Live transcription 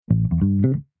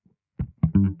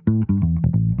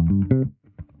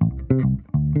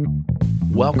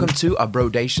Welcome to A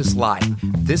Brodacious Life.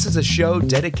 This is a show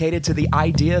dedicated to the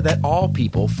idea that all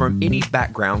people from any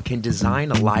background can design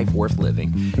a life worth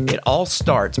living. It all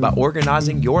starts by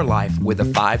organizing your life with the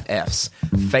 5 F's: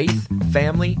 faith,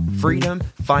 family, freedom,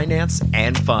 finance,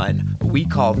 and fun. We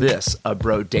call this A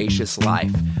Brodacious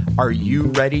Life. Are you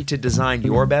ready to design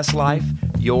your best life?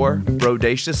 Your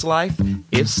Brodacious Life?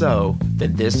 If so,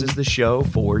 then this is the show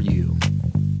for you.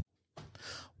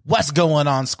 What's going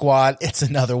on, squad? It's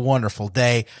another wonderful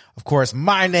day. Of course,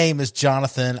 my name is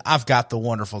Jonathan. I've got the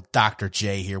wonderful Dr.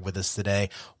 J here with us today.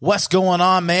 What's going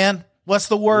on, man? What's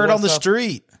the word on the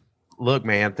street? Look,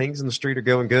 man, things in the street are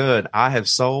going good. I have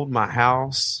sold my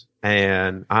house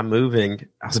and I'm moving.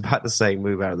 I was about to say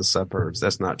move out of the suburbs.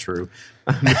 That's not true.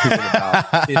 I'm moving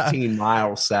about 15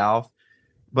 miles south.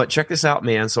 But check this out,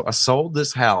 man. So I sold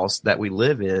this house that we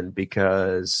live in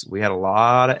because we had a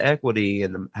lot of equity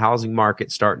and the housing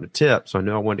market starting to tip. So I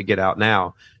knew I wanted to get out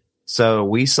now. So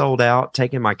we sold out,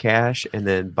 taking my cash, and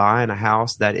then buying a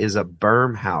house that is a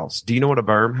berm house. Do you know what a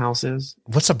berm house is?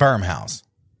 What's a berm house?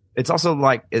 It's also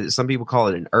like some people call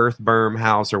it an earth berm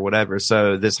house or whatever.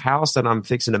 So this house that I'm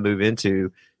fixing to move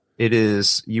into, it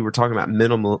is, you were talking about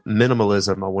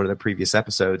minimalism on one of the previous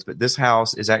episodes, but this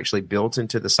house is actually built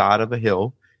into the side of a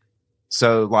hill.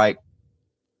 So like,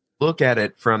 look at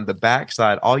it from the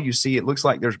backside, all you see, it looks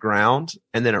like there's ground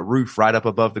and then a roof right up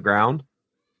above the ground.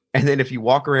 And then if you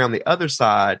walk around the other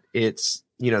side, it's,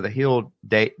 you know, the hill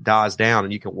dies down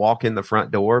and you can walk in the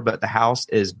front door, but the house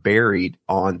is buried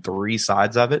on 3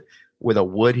 sides of it with a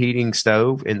wood heating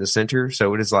stove in the center.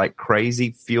 So it is like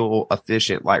crazy fuel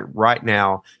efficient. Like right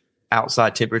now,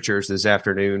 outside temperatures this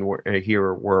afternoon were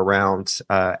around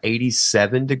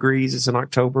 87 degrees. It's in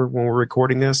October when we're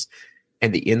recording this.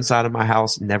 And the inside of my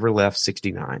house never left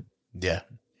 69. Yeah.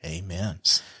 Amen.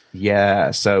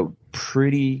 Yeah. So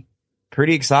pretty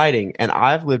exciting. And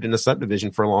I've lived in a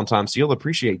subdivision for a long time, so you'll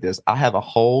appreciate this. I have a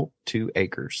whole 2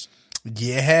 acres.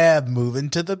 Yeah. Moving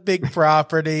to the big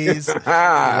properties.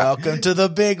 Welcome to the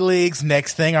big leagues.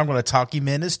 Next thing I'm going to talk you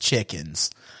in is chickens.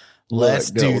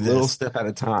 Let's do this. A little step at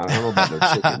a time. I don't know about no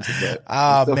chickens. But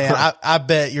oh, man. I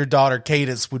bet your daughter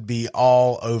Cadence would be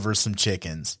all over some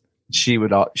chickens. She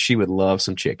would love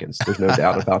some chickens. There's no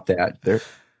doubt about that.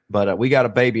 But we got a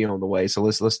baby on the way, so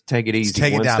let's take it easy.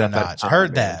 Let's take it down a notch.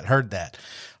 Heard that.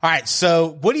 All right,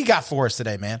 so what do you got for us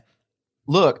today, man?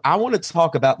 Look, I want to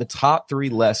talk about the top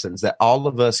 3 lessons that all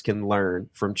of us can learn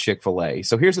from Chick-fil-A.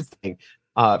 So here's the thing.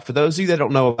 For those of you that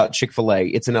don't know about Chick-fil-A,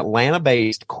 it's an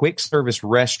Atlanta-based quick service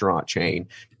restaurant chain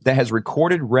that has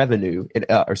recorded revenue. It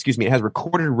has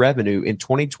recorded revenue in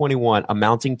 2021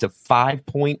 amounting to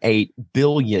 $5.8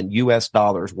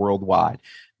 billion worldwide.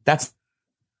 That's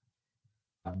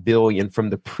 $1 billion from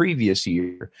the previous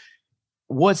year.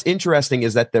 What's interesting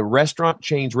is that the restaurant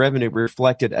chain's revenue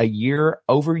reflected a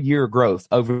year-over-year growth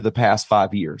over the past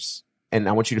 5 years. And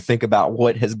I want you to think about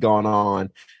what has gone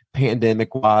on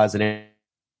pandemic-wise and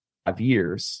 5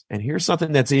 years. And here's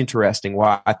something that's interesting,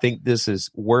 why I think this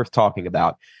is worth talking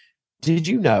about. Did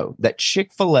you know that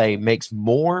Chick-fil-A makes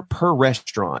more per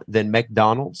restaurant than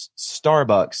McDonald's,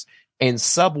 Starbucks, and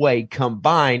Subway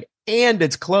combined, and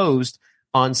it's closed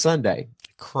on Sunday?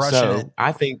 Crushing it.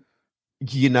 I think,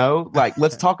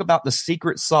 let's talk about the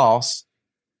secret sauce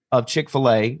of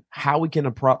Chick-fil-A, how we can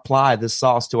apply this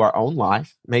sauce to our own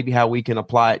life, maybe how we can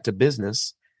apply it to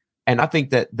business. And I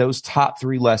think that those top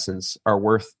 3 lessons are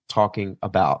worth talking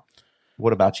about.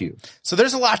 What about you? So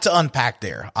there's a lot to unpack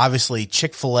there. Obviously,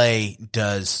 Chick-fil-A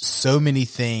does so many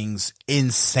things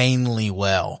insanely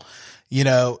well. You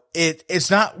know,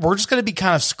 it's not, we're just going to be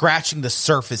kind of scratching the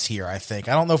surface here, I think.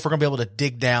 I don't know if we're going to be able to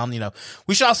dig down.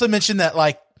 We should also mention that,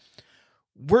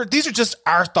 these are just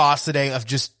our thoughts today of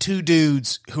just 2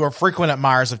 dudes who are frequent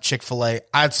admirers of Chick-fil-A.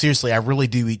 I really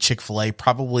do eat Chick-fil-A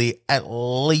probably at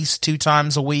least 2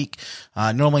 times a week,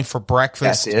 normally for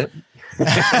breakfast. That's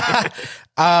it.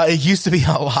 It used to be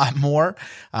a lot more.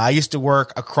 I used to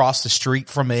work across the street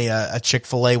from a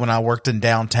Chick-fil-A when I worked in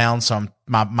downtown. So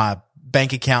my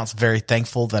bank account's very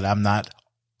thankful that I'm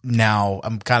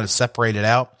kind of separated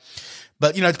out.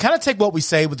 But, kind of take what we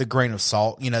say with a grain of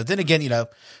salt. Then again,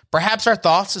 perhaps our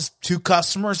thoughts as 2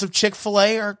 customers of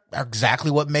Chick-fil-A are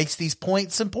exactly what makes these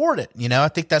points important. I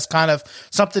think that's kind of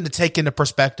something to take into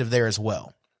perspective there as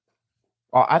well.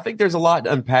 Well, I think there's a lot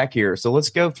to unpack here. So let's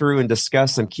go through and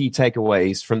discuss some key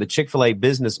takeaways from the Chick-fil-A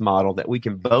business model that we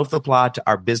can both apply to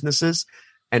our businesses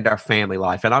and our family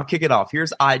life. And I'll kick it off.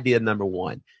 Here's idea number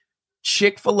 1.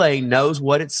 Chick-fil-A knows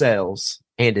what it sells,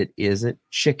 and it isn't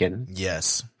chicken.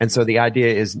 Yes. And so the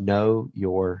idea is know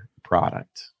your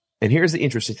product. And here's the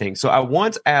interesting thing. So I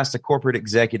once asked a corporate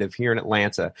executive here in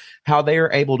Atlanta how they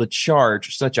are able to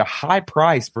charge such a high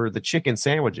price for the chicken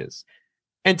sandwiches.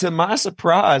 And to my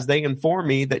surprise, they informed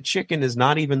me that chicken is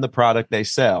not even the product they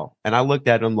sell. And I looked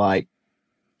at them like,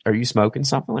 are you smoking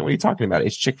something? Like, what are you talking about?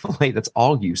 It's Chick-fil-A. That's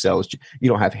all you sell. You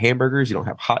don't have hamburgers. You don't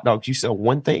have hot dogs. You sell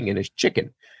one thing, and it's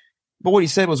chicken. But what he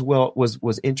said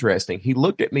was interesting. He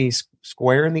looked at me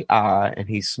square in the eye, and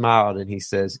he smiled, and he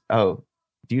says, "Oh,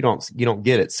 you don't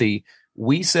get it. See,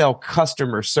 we sell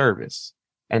customer service,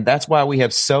 and that's why we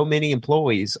have so many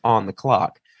employees on the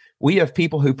clock. We have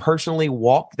people who personally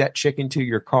walk that chicken to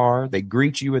your car. They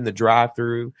greet you in the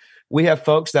drive-through. We have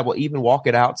folks that will even walk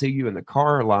it out to you in the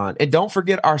car line. And don't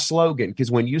forget our slogan,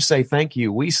 because when you say thank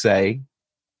you, we say,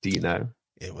 do you know?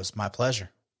 It was my pleasure.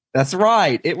 That's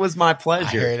right. It was my pleasure.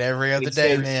 I hear it every other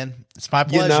day, man. It's my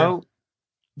pleasure. You know,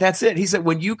 that's it. He said,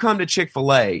 when you come to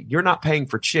Chick-fil-A, you're not paying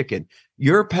for chicken.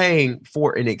 You're paying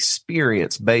for an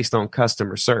experience based on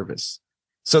customer service.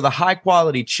 So the high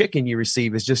quality chicken you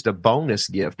receive is just a bonus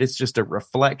gift. It's just a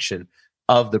reflection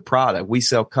of the product. We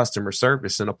sell customer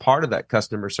service, and a part of that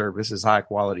customer service is high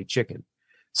quality chicken.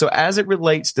 So as it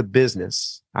relates to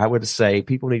business, I would say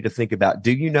people need to think about,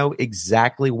 do you know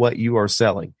exactly what you are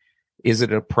selling? Is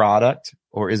it a product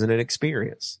or is it an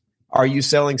experience? Are you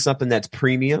selling something that's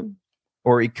premium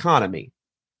or economy?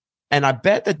 And I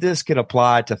bet that this could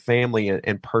apply to family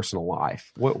and personal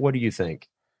life. What do you think?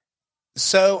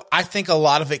 So I think a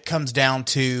lot of it comes down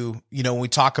to, when we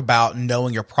talk about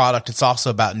knowing your product, it's also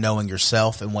about knowing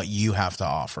yourself and what you have to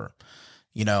offer.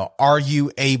 Are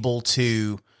you able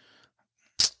to,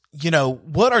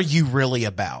 what are you really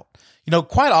about?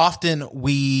 Quite often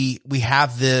we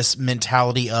have this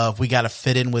mentality of we got to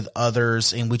fit in with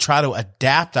others, and we try to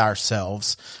adapt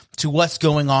ourselves to what's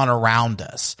going on around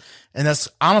us. And that's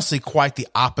honestly quite the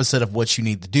opposite of what you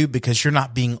need to do, because you're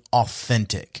not being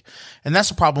authentic. And that's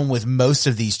the problem with most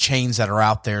of these chains that are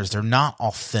out there, is they're not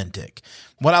authentic.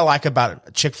 What I like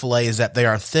about Chick-fil-A is that they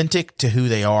are authentic to who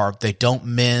they are. They don't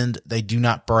mend. They do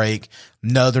not break.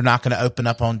 No, they're not going to open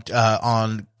up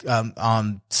on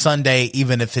Sunday,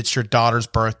 even if it's your daughter's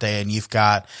birthday and you've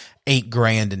got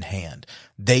 $8,000 in hand.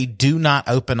 They do not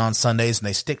open on Sundays, and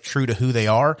they stick true to who they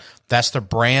are. That's their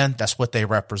brand. That's what they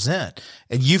represent.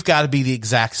 And you've got to be the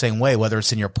exact same way, whether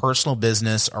it's in your personal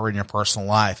business or in your personal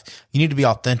life. You need to be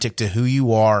authentic to who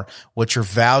you are, what your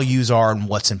values are, and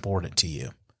what's important to you.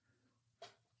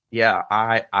 Yeah,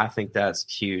 I think that's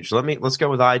huge. Let's go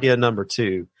with idea number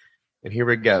 2. And here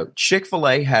we go.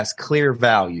 Chick-fil-A has clear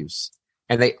values,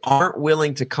 and they aren't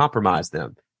willing to compromise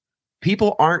them.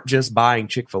 People aren't just buying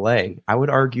Chick-fil-A. I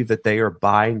would argue that they are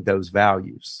buying those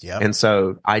values. Yep. And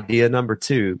so idea number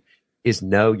 2 is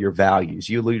know your values.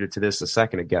 You alluded to this a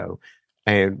second ago,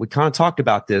 and we kind of talked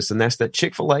about this, and that's that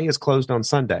Chick-fil-A is closed on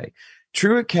Sunday.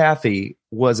 Truett Cathy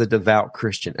was a devout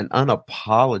Christian, an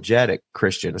unapologetic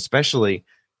Christian, especially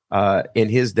in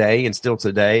his day and still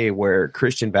today, where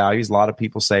Christian values, a lot of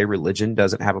people say religion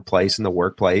doesn't have a place in the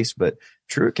workplace, but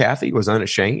Truett Cathy was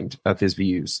unashamed of his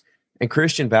views. And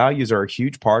Christian values are a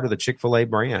huge part of the Chick-fil-A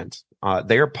brand.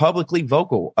 They are publicly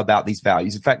vocal about these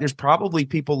values. In fact, there's probably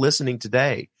people listening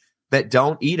today that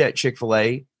don't eat at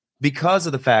Chick-fil-A because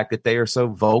of the fact that they are so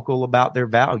vocal about their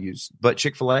values, but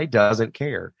Chick-fil-A doesn't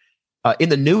care. In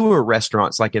the newer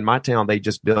restaurants, like in my town, they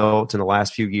just built in the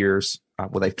last few years,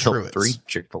 they've built 3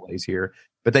 Chick-fil-A's here,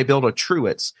 but they built a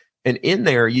Truett's. And in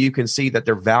there, you can see that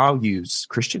their values,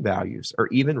 Christian values, are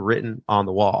even written on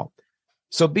the wall.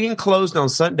 So being closed on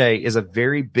Sunday is a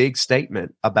very big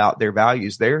statement about their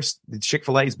values.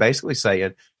 Chick-fil-A is basically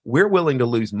saying, we're willing to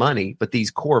lose money, but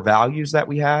these core values that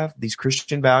we have, these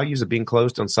Christian values of being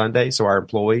closed on Sunday so our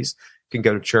employees can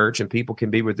go to church and people can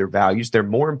be with their values, they're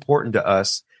more important to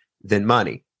us than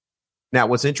money. Now,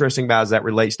 what's interesting about as that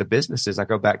relates to businesses, I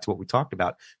go back to what we talked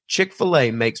about.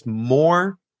 Chick-fil-A makes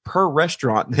more per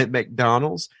restaurant than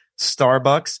McDonald's,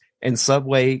 Starbucks, and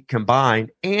Subway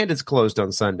combined, and it's closed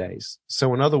on Sundays.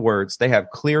 So in other words, they have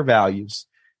clear values.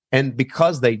 And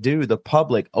because they do, the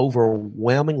public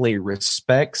overwhelmingly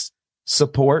respects,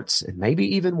 supports, and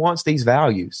maybe even wants these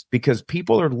values, because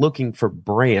people are looking for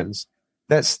brands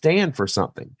that stand for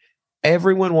something.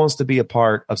 Everyone wants to be a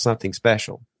part of something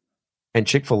special. And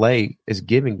Chick-fil-A is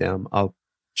giving them a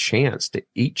chance to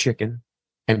eat chicken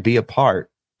and be a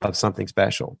part of something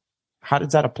special. How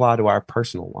does that apply to our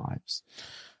personal lives?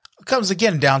 It comes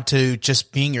again down to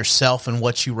just being yourself and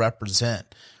what you represent.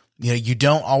 You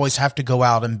don't always have to go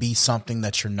out and be something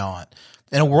that you're not.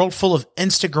 In a world full of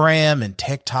Instagram and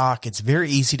TikTok, it's very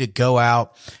easy to go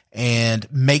out and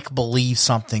make believe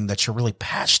something that you're really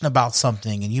passionate about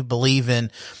something, and you believe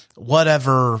in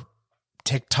whatever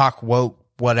TikTok woke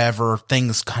whatever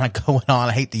things kind of going on.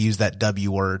 I hate to use that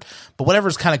W word, but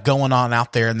whatever's kind of going on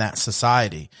out there in that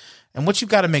society. And what you've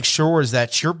got to make sure is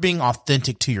that you're being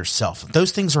authentic to yourself.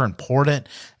 Those things are important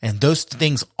and those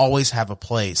things always have a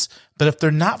place. But if they're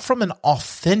not from an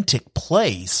authentic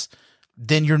place,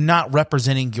 then you're not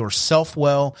representing yourself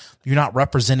well. You're not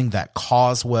representing that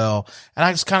cause well. And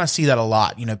I just kind of see that a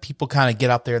lot. You know, people kind of get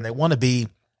out there and they want to be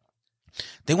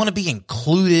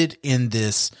included in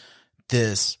this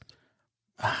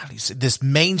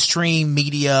mainstream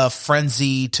media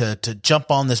frenzy to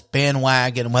jump on this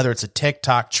bandwagon, whether it's a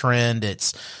TikTok trend,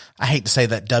 I hate to say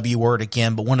that W word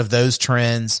again, but one of those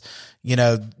trends, you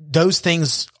know, those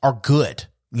things are good.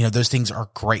 You know, those things are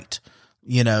great.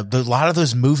 You know, a lot of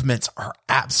those movements are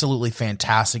absolutely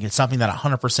fantastic. It's something that I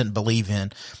 100% believe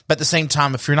in. But at the same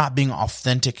time, if you're not being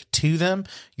authentic to them,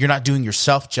 you're not doing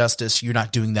yourself justice. You're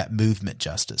not doing that movement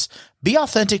justice. Be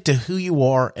authentic to who you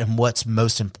are and what's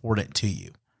most important to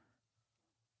you.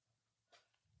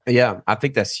 Yeah, I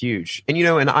think that's huge. And, you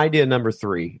know, idea number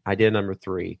three,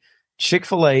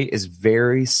 Chick-fil-A is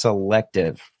very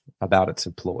selective about its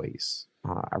employees.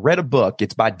 I read a book.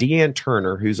 It's by Deanne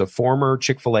Turner, who's a former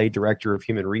Chick-fil-A director of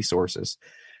human resources.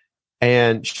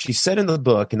 And she said in the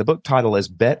book, and the book title is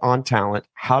Bet on Talent,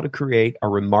 How to Create a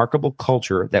Remarkable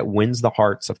Culture That Wins the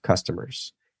Hearts of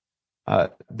Customers.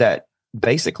 That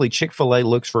basically Chick-fil-A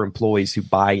looks for employees who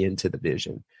buy into the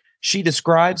vision. She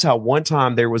describes how one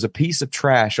time there was a piece of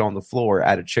trash on the floor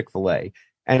at a Chick-fil-A.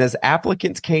 And as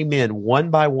applicants came in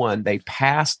one by one, they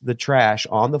passed the trash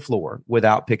on the floor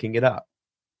without picking it up.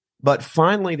 But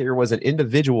finally, there was an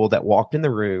individual that walked in the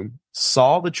room,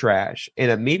 saw the trash, and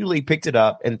immediately picked it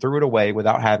up and threw it away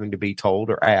without having to be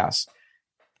told or asked.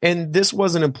 And this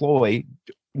was an employee,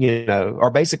 you know,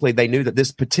 or basically they knew that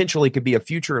this potentially could be a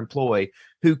future employee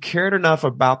who cared enough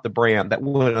about the brand that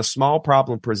when a small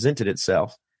problem presented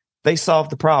itself, they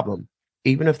solved the problem,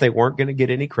 even if they weren't going to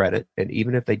get any credit and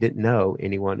even if they didn't know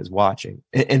anyone is watching.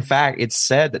 In fact, it's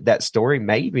said that story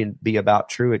may even be about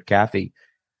Truett Cathy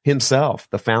himself,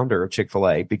 the founder of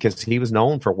Chick-fil-A, because he was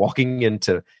known for walking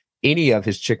into any of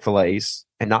his Chick-fil-A's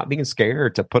and not being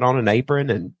scared to put on an apron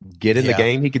and get in the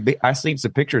game. I've seen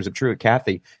some pictures of Truett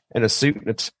Cathy in a suit and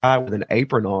a tie with an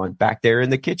apron on back there in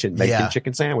the kitchen making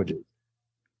chicken sandwiches.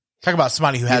 Talk about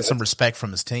somebody who had some respect from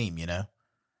his team, you know?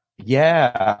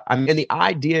 Yeah. I mean, the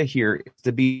idea here is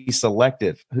to be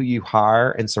selective who you hire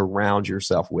and surround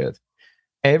yourself with.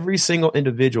 Every single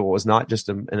individual is not just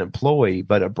an employee,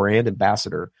 but a brand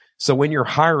ambassador. So when you're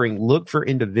hiring, look for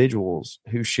individuals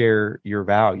who share your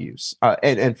values.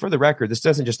 And for the record, this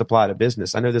doesn't just apply to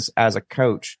business. I know this as a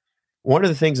coach. One of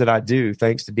the things that I do,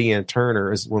 thanks to Deanne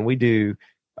Turner, is when we do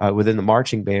within the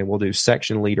marching band, we'll do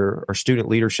section leader or student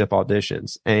leadership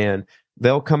auditions. And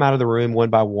they'll come out of the room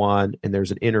one by one and there's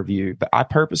an interview. But I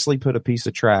purposely put a piece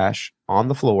of trash on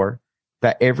the floor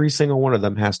that every single one of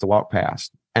them has to walk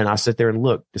past. And I sit there and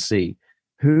look to see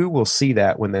who will see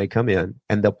that when they come in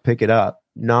and they'll pick it up,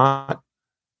 not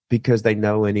because they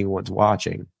know anyone's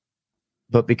watching,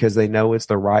 but because they know it's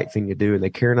the right thing to do. And they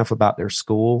care enough about their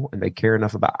school and they care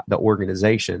enough about the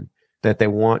organization that they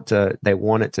want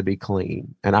it to be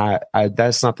clean. And I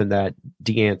that's something that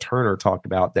Deanne Turner talked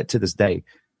about that to this day,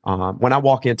 when I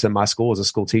walk into my school as a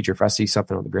school teacher, if I see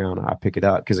something on the ground, I pick it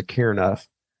up because I care enough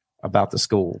about the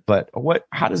school. But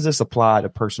how does this apply to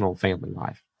personal and family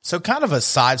life? So kind of a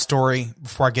side story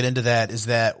before I get into that is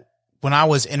that when I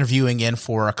was interviewing in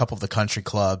for a couple of the country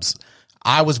clubs,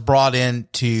 I was brought in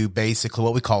to basically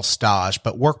what we call stage,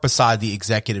 but work beside the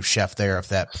executive chef there of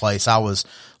that place. I was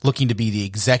looking to be the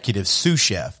executive sous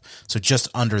chef, so just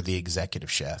under the executive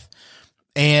chef.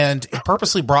 And it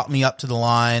purposely brought me up to the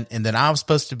line, and then I was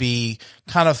supposed to be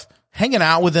kind of hanging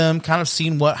out with them, kind of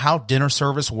seeing how dinner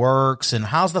service works and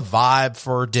how's the vibe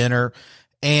for dinner.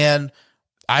 And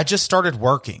I just started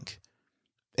working.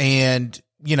 And,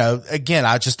 you know, again,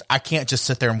 I can't just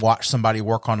sit there and watch somebody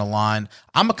work on a line.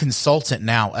 I'm a consultant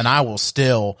now, and I will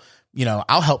still, you know,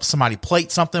 I'll help somebody plate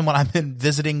something when I've been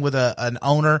visiting with an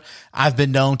owner. I've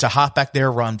been known to hop back there,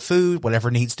 run food,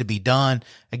 whatever needs to be done.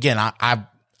 Again,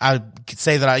 I could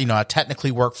say that I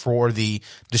technically work for the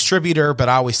distributor, but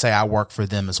I always say I work for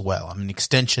them as well. I'm an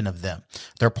extension of them.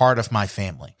 They're part of my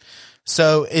family.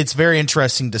 So it's very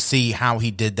interesting to see how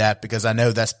he did that, because I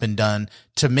know that's been done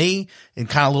to me in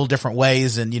kind of little different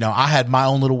ways. And, you know, I had my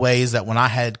own little ways that when I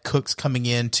had cooks coming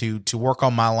in to work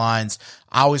on my lines,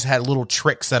 I always had little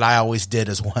tricks that I always did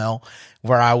as well,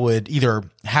 where I would either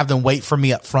have them wait for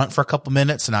me up front for a couple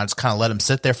minutes and I just kind of let them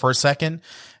sit there for a second.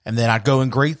 And then I'd go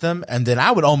and greet them. And then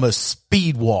I would almost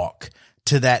speed walk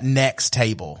to that next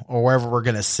table or wherever we're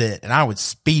going to sit, and I would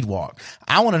speed walk.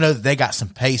 I want to know that they got some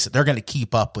pace, that they're going to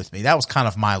keep up with me. That was kind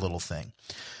of my little thing.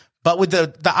 But with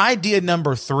the idea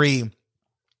number 3,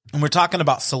 and we're talking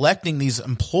about selecting these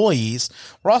employees,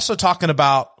 we're also talking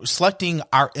about selecting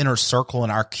our inner circle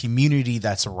and our community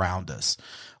that's around us.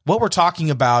 What we're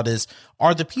talking about is,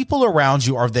 are the people around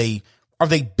you, are they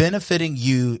benefiting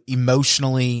you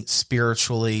emotionally,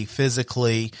 spiritually,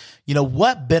 physically? You know,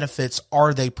 what benefits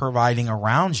are they providing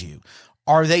around you?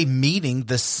 Are they meeting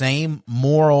the same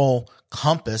moral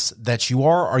compass that you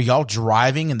are? Are y'all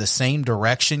driving in the same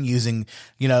direction using,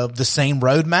 the same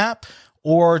roadmap?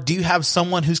 Or do you have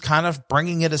someone who's kind of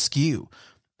bringing it askew?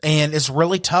 And it's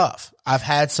really tough. I've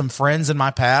had some friends in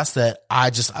my past that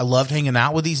I loved hanging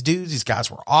out with these dudes. These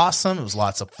guys were awesome. It was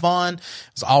lots of fun. It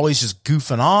was always just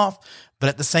goofing off. But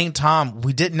at the same time,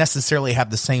 we didn't necessarily have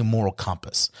the same moral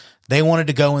compass. They wanted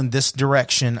to go in this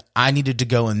direction. I needed to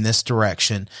go in this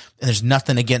direction. And there's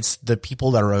nothing against the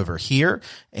people that are over here.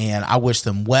 And I wish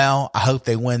them well. I hope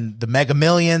they win the Mega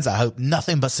Millions. I hope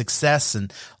nothing but success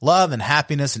and love and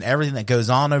happiness and everything that goes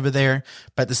on over there.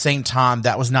 But at the same time,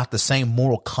 that was not the same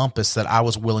moral compass that I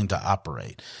was willing to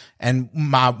operate. And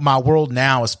my world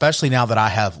now, especially now that I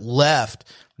have left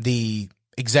the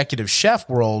executive chef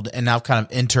world and now kind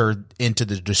of entered into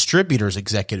the distributor's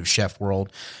executive chef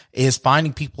world, is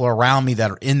finding people around me that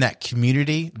are in that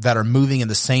community that are moving in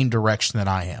the same direction that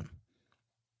I am.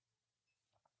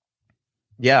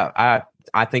 Yeah,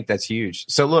 I think that's huge.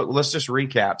 So look, let's just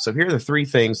recap. So here are the 3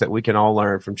 things that we can all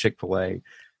learn from Chick-fil-A.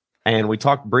 And we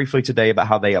talked briefly today about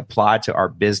how they apply to our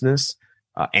business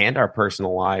and our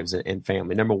personal lives and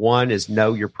family. Number 1 is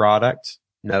know your product,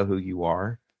 know who you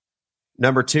are.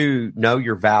 Number 2, know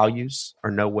your values or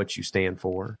know what you stand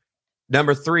for.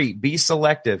 Number 3, be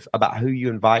selective about who you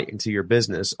invite into your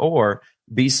business, or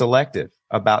be selective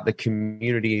about the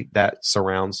community that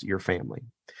surrounds your family.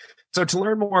 So to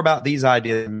learn more about these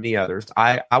ideas and many others,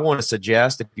 I want to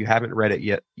suggest, if you haven't read it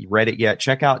yet,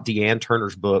 check out Deanne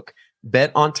Turner's book,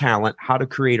 Bet on Talent, How to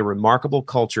Create a Remarkable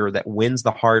Culture That Wins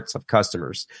the Hearts of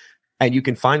Customers. And you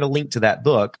can find a link to that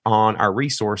book on our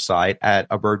resource site at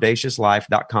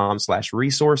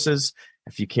abrodaciouslife.com/resources.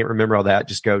 If you can't remember all that,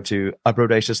 just go to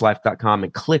abrodaciouslife.com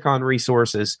and click on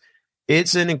resources.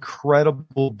 It's an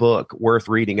incredible book worth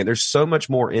reading, and there's so much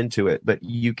more into it, but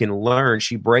you can learn.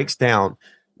 She breaks down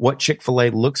what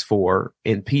Chick-fil-A looks for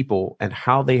in people and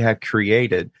how they have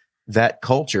created that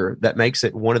culture that makes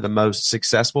it one of the most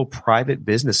successful private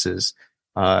businesses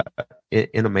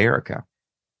in America.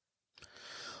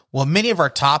 Well, many of our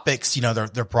topics,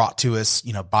 they're brought to us,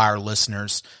 by our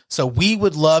listeners. So we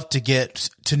would love to get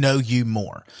to know you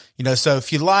more. So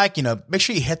if you like, make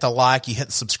sure you hit the like, you hit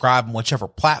the subscribe on whichever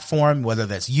platform, whether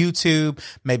that's YouTube,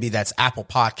 maybe that's Apple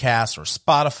Podcasts or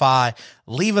Spotify.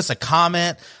 Leave us a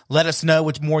comment. Let us know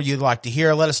what more you'd like to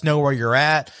hear. Let us know where you're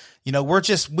at.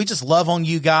 We just love on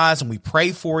you guys, and we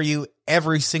pray for you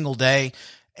every single day.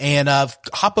 And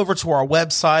hop over to our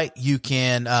website. You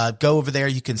can go over there.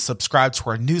 You can subscribe to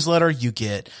our newsletter. You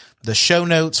get the show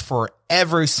notes for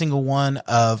every single one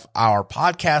of our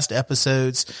podcast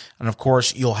episodes. And of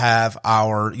course, you'll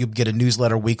get a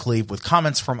newsletter weekly with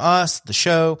comments from us, the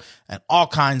show, and all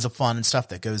kinds of fun and stuff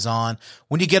that goes on.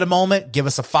 When you get a moment, give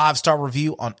us a 5-star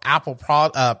review on Apple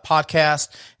Podcast.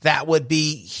 That would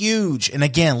be huge. And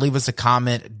again, leave us a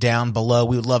comment down below.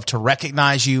 We would love to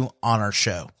recognize you on our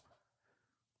show.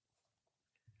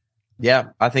 Yeah,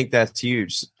 I think that's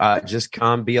huge. Just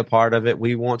come be a part of it.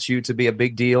 We want you to be a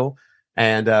big deal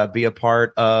and be a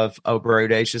part of a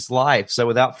Brodacious life. So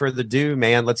without further ado,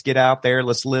 man, let's get out there.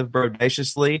 Let's live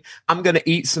bodaciously. I'm going to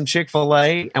eat some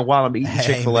Chick-fil-A. And while I'm eating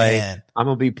Chick-fil-A, I'm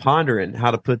going to be pondering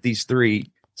how to put these 3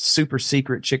 super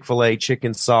secret Chick-fil-A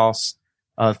chicken sauce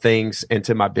things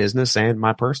into my business and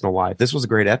my personal life. This was a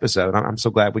great episode. I'm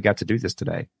so glad we got to do this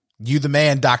today. You the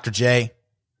man, Dr. J.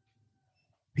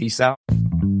 Peace out.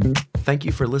 Thank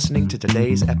you for listening to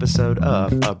today's episode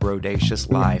of A Brodacious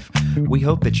Life. We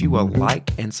hope that you will like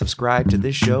and subscribe to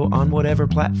this show on whatever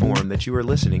platform that you are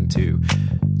listening to.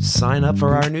 Sign up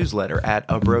for our newsletter at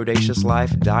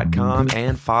abrodaciouslife.com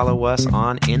and follow us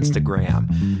on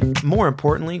Instagram. More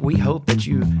importantly, we hope that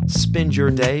you spend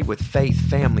your day with faith,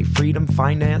 family, freedom,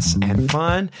 finance, and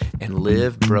fun, and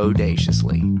live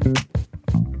brodaciously.